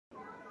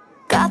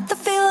Got the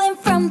feeling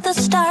from the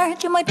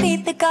start, you might be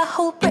the guy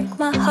who'll break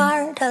my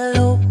heart.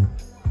 Hello,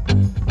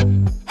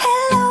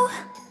 hello.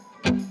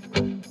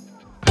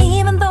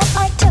 Even though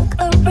I took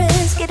a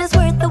risk, it is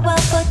worth the while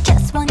for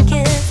just one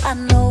kiss. I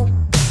know,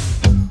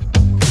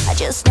 I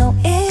just know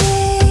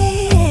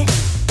it.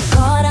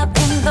 Caught up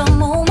in the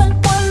moment,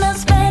 wanna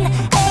spend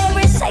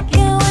every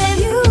second with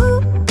you,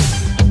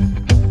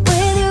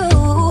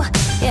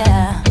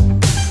 yeah.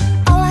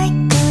 All I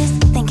do is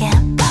thinking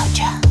about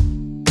you.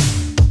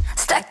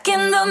 Stuck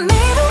in the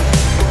middle,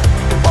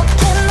 what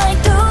can I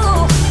do?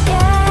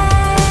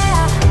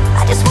 Yeah,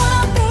 I just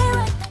wanna be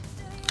right next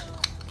to you.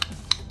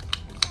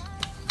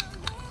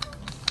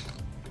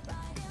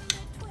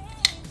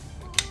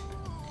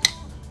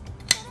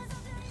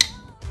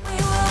 We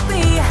will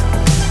be, I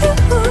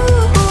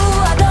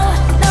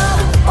don't know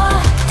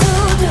what to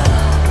do.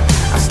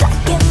 I'm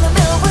stuck in the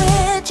middle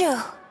with you.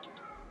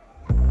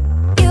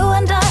 You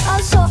and I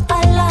are so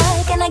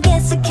alike, and I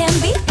guess it can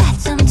be bad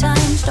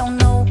sometimes. Don't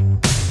know,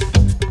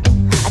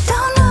 I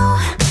don't know.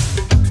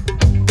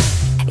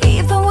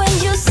 Even when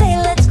you say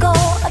let's go,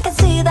 I can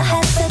see the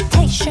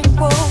hesitation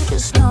grow.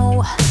 Just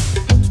know,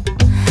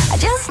 I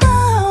just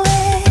know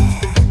it.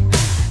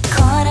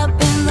 Caught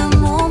up in the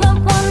moment,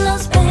 wanna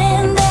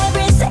spend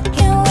every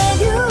second with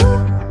you,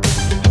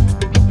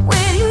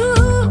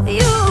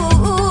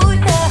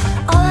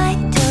 yeah. All I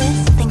do is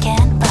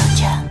thinking about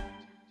you.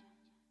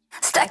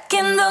 Stuck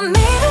in the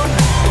middle,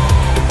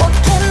 what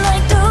can I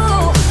do?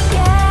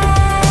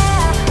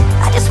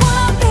 Yeah, I just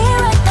wanna be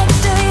right next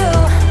to you.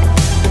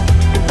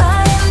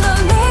 Right in the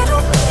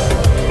middle,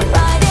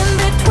 right in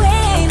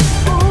between.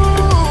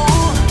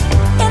 Ooh,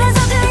 it is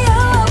up to you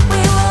what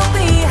we will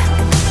be.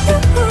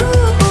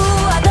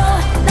 I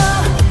don't know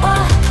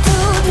what to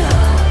do.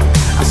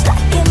 I'm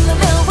stuck in the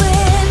middle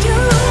with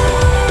you.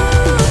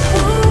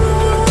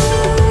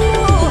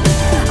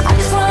 I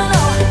just wanna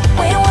know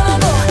where you wanna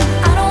go.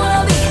 I don't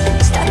wanna be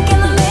stuck in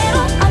the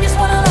middle. I just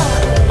wanna know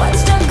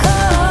what's to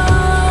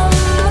come.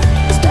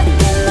 Stuck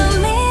in the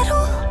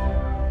middle,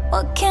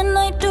 what can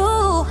I do?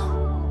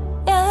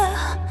 Yeah,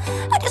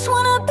 I just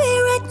wanna be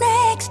right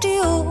next to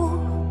you,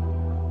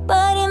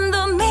 but in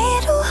the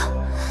middle,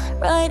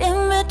 right in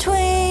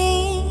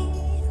between.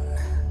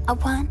 I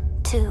want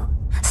to.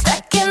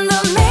 Stuck in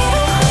the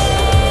middle,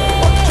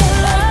 what can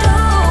I do?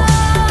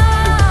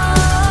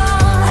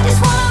 I just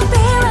wanna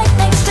be right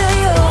next to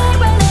you,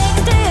 right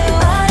next to you.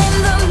 Right in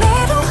the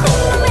middle,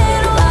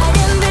 right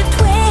in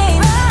between,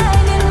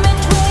 right in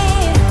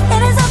between.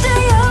 It is up to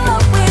you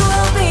what we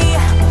will be.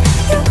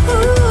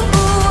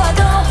 I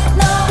don't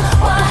know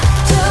what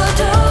to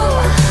do.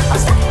 I'm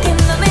stuck in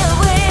the middle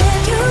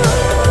with you.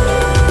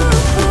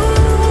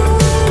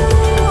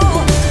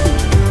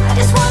 I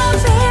just wanna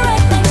be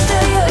right next to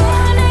you,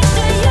 right next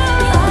to you.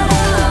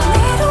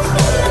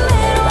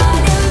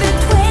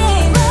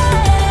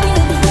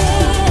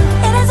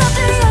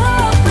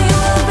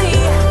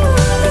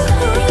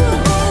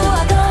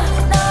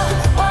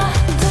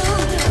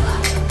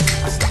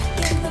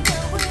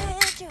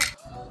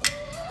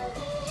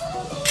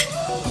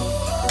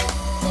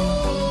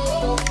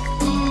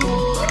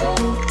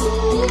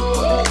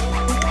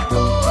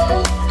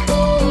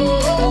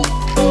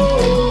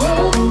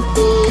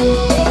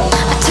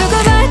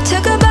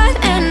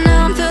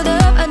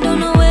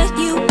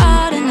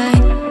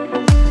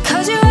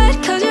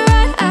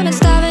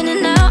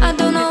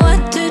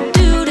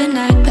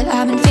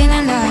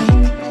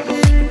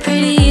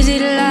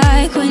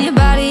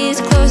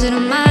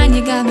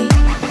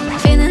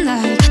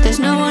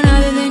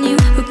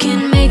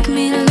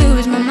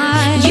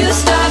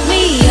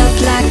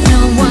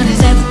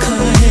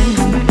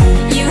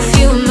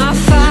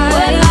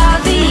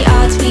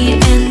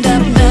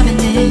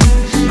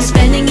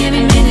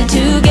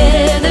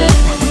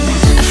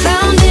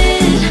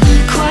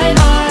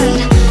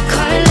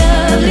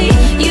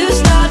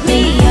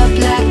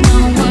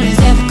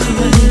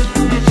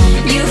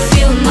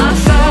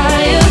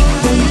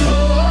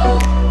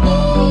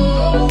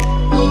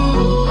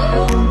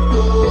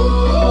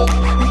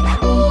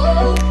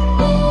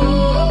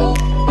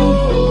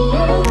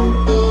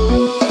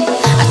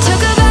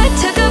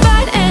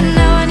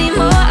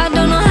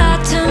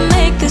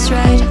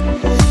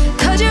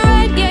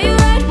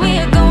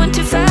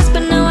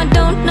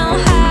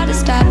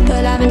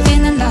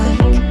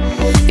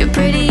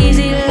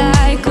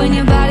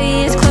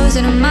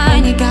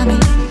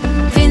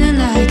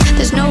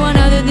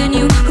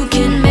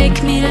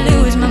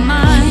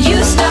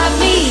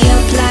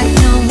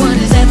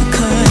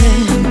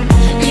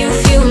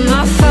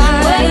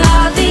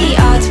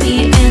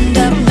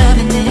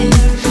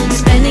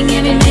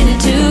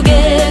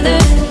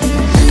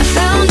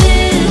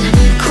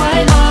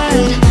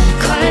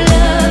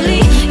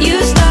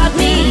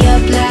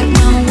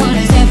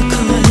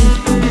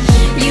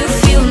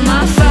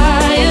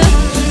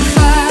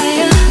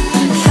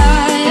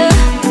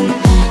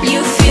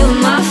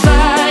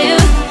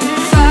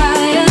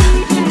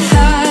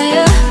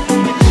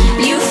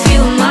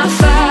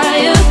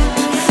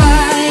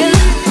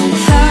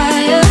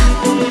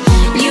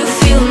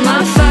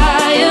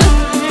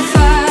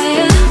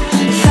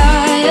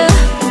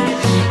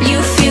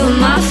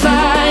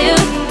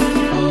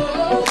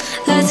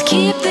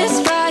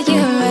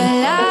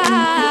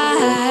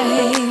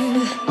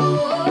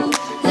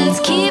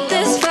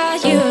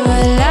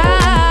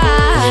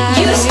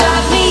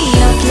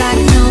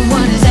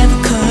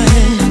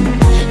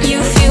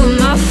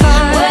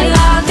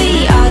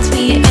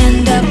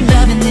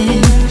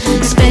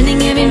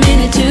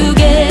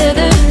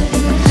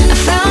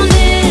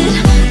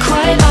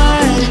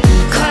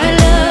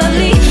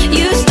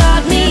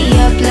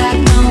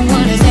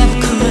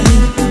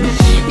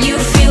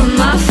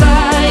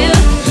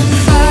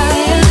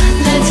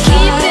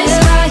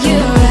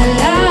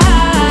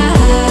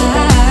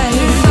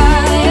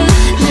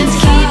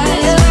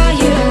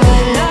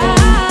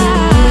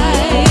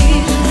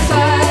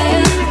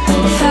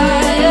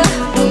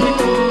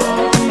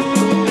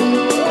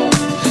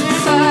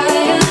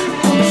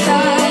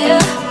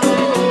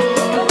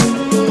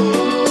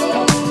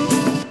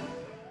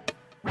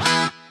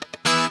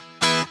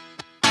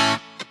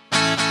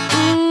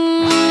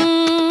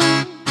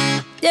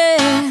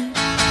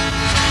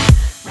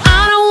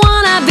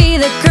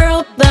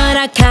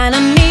 I kinda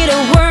need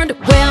a word.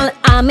 Well,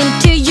 I'm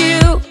into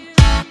you,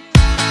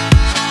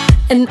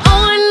 and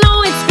oh, I know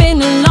it's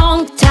been a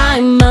long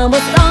time. I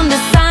was on the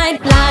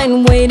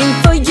sideline waiting